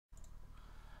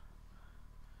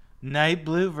Night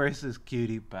Blue versus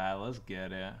Cutie Pie. Let's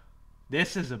get it.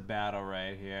 This is a battle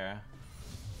right here.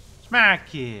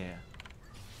 Smack yeah.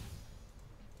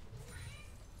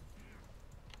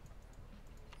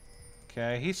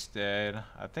 Okay, he stayed.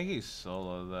 I think he's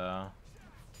solo though.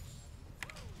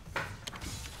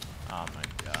 Oh my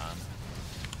god.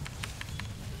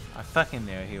 I fucking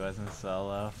knew he wasn't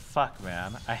solo. Fuck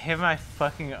man. I hit my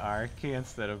fucking R key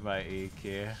instead of my E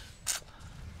key.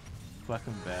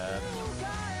 Fucking bad.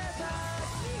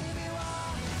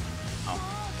 Oh.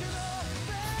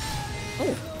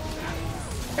 Oh.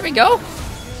 There we go.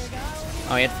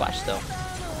 Oh, he had flash still.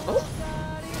 Oh.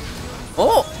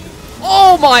 Oh.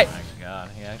 Oh my. Oh my god,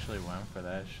 he actually went for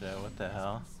that shit. What the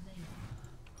hell?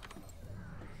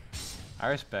 I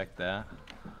respect that.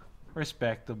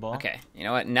 Respectable. Okay, you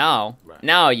know what? Now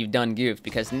you've done goof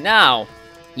because now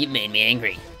you've made me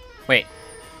angry. Wait,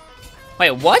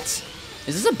 what?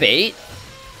 Is this a bait?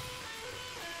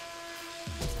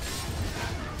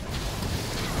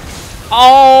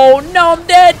 Oh no, I'm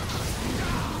dead.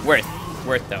 Worth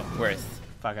though, worth.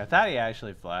 Fuck, I thought he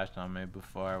actually flashed on me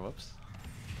before. Whoops.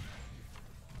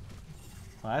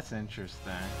 Well, that's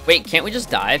interesting. Wait, can't we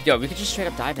just dive? Yo, we could just straight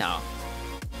up dive now.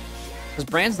 Cause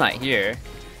Brand's not here.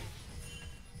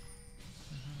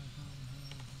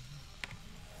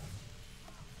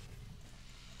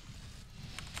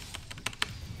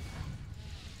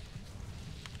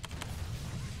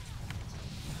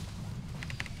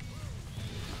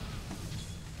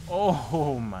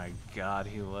 Oh my god,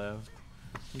 he lived.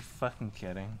 You fucking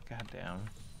kidding? Goddamn.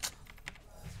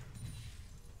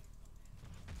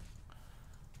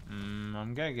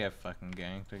 I'm gonna get fucking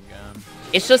ganked again.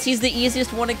 It's just he's the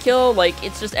easiest one to kill. Like,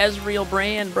 it's just Ezreal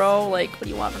Brand, bro. Like, what do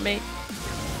you want from me?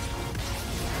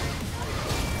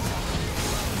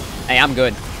 Hey, I'm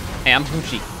good. Hey, I'm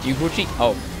Hoochie. You Hoochie?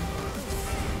 Oh.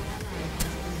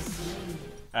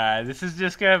 Alright, this is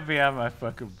just gonna be on my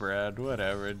fucking bread.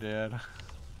 Whatever, dude.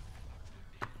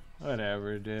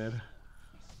 Whatever, dude.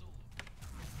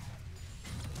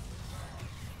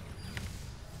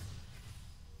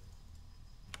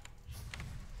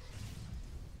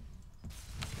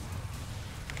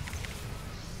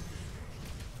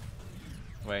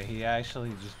 Wait, he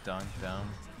actually just dunked him.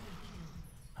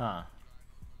 Huh.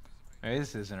 Maybe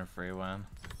this isn't a free one.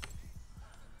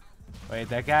 Wait,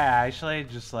 that guy actually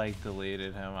just like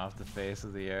deleted him off the face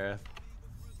of the earth.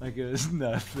 Like it was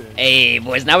nothing. Hey,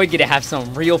 boys, now we get to have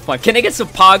some real fun. Can I get some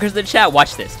poggers in the chat?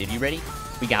 Watch this, dude. You ready?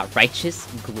 We got Righteous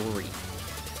Glory.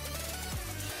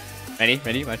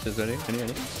 Ready? Watch this. Ready?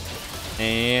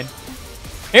 And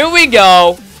here we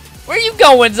go. Where you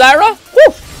going, Zyra?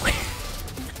 Woo!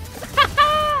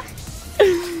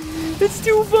 It's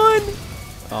too fun.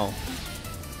 Oh.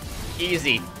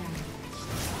 Easy.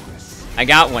 I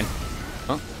got one.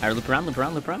 Oh, I loop around.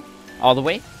 All the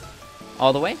way.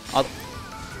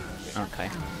 Okay.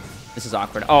 This is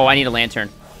awkward. Oh, I need a lantern.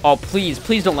 Oh,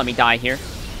 please don't let me die here.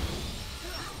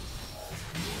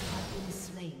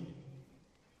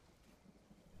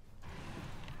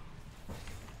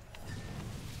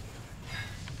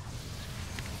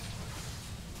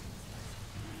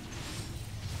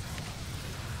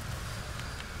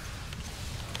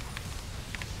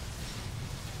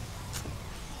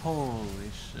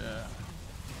 Holy shit.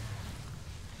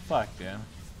 Fuck, dude.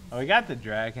 Oh, we got the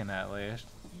dragon at least.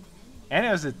 And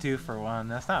it was a 2-for-1.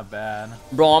 That's not bad.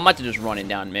 Bro, I'm about to just run it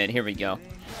down mid. Here we go.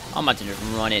 I'm about to just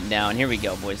run it down. Here we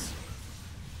go, boys.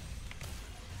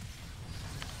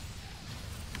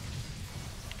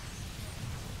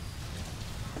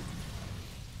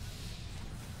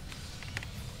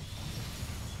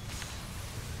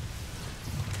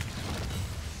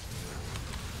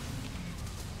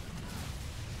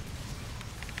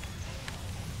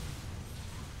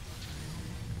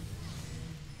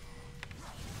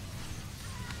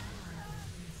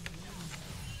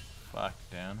 Fuck,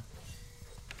 Dan.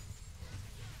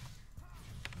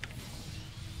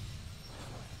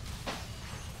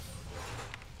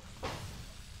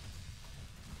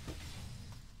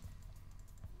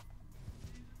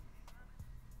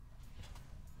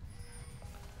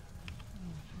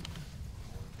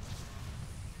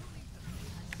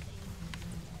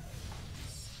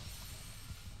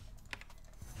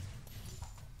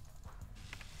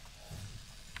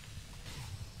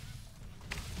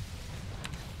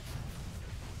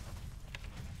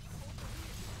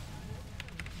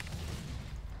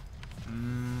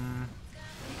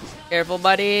 Careful,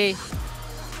 buddy.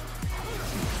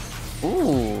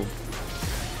 Ooh.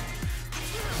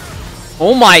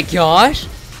 Oh my gosh.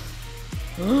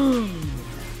 He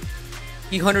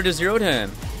 100 to 0'd him.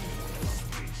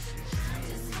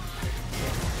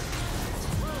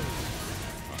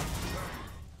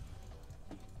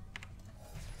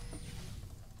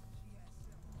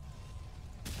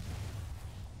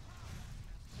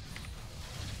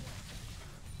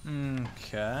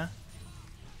 Okay.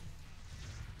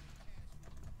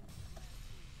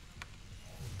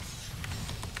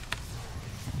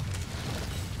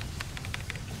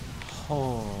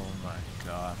 Oh my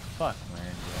god. Fuck,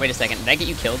 man. Wait a second. Did I get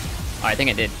you killed? Oh, I think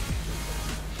I did.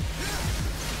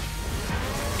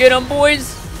 Get 'em,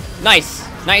 boys! Nice.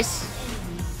 Nice.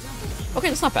 Okay,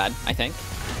 that's not bad, I think.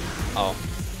 Oh.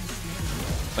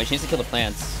 Wait, she needs to kill the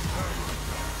plants.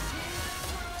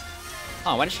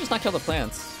 Oh, why did she just not kill the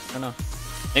plants? I don't know.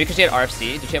 Maybe because she had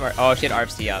RFC? Did she have oh, she had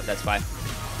RFC out. That's why.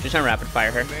 Just trying to rapid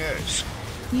fire her.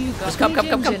 You got just come.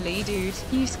 dude.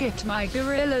 You skipped my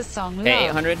Gorillaz song. Okay,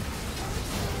 800.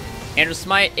 800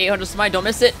 smite. 800 smite. Don't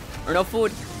miss it. Or no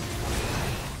food.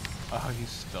 Oh, you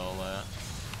stole it.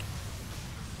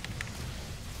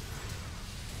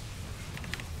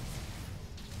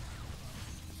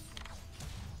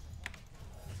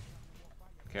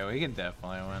 Okay, we can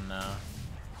definitely win now.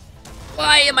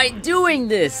 Why am I doing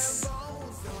this?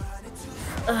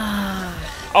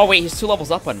 Oh wait, he's 2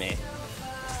 levels up on me.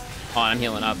 Oh, I'm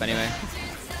healing up anyway.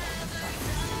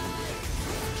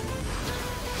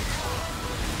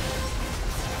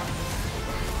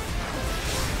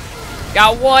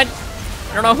 Got one.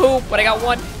 I don't know who, but I got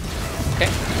one. Okay,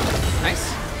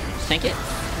 nice. Just tank it.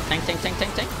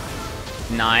 Tank.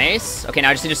 Nice. Okay, now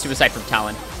I just need a suicide from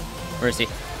Talon. Where is he?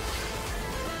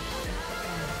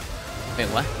 Wait,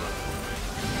 what?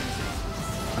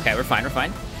 Okay, we're fine.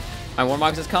 My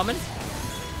Warmogs is coming.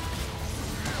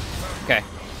 Okay.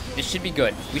 This should be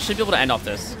good. We should be able to end off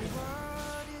this.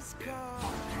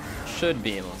 Should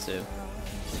be able to.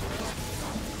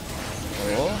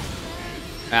 Oh.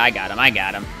 I got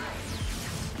him.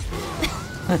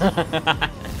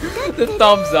 The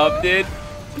thumbs up, dude.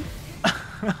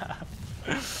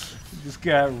 Just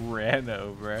got ran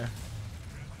over.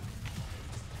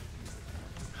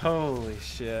 Holy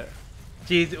shit.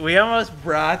 Jeez, we almost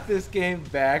brought this game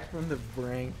back from the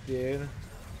brink, dude.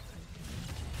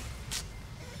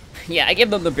 Yeah, I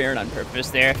gave them the Baron on purpose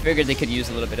there. I figured they could use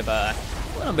a little bit of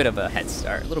a head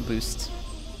start, a little boost.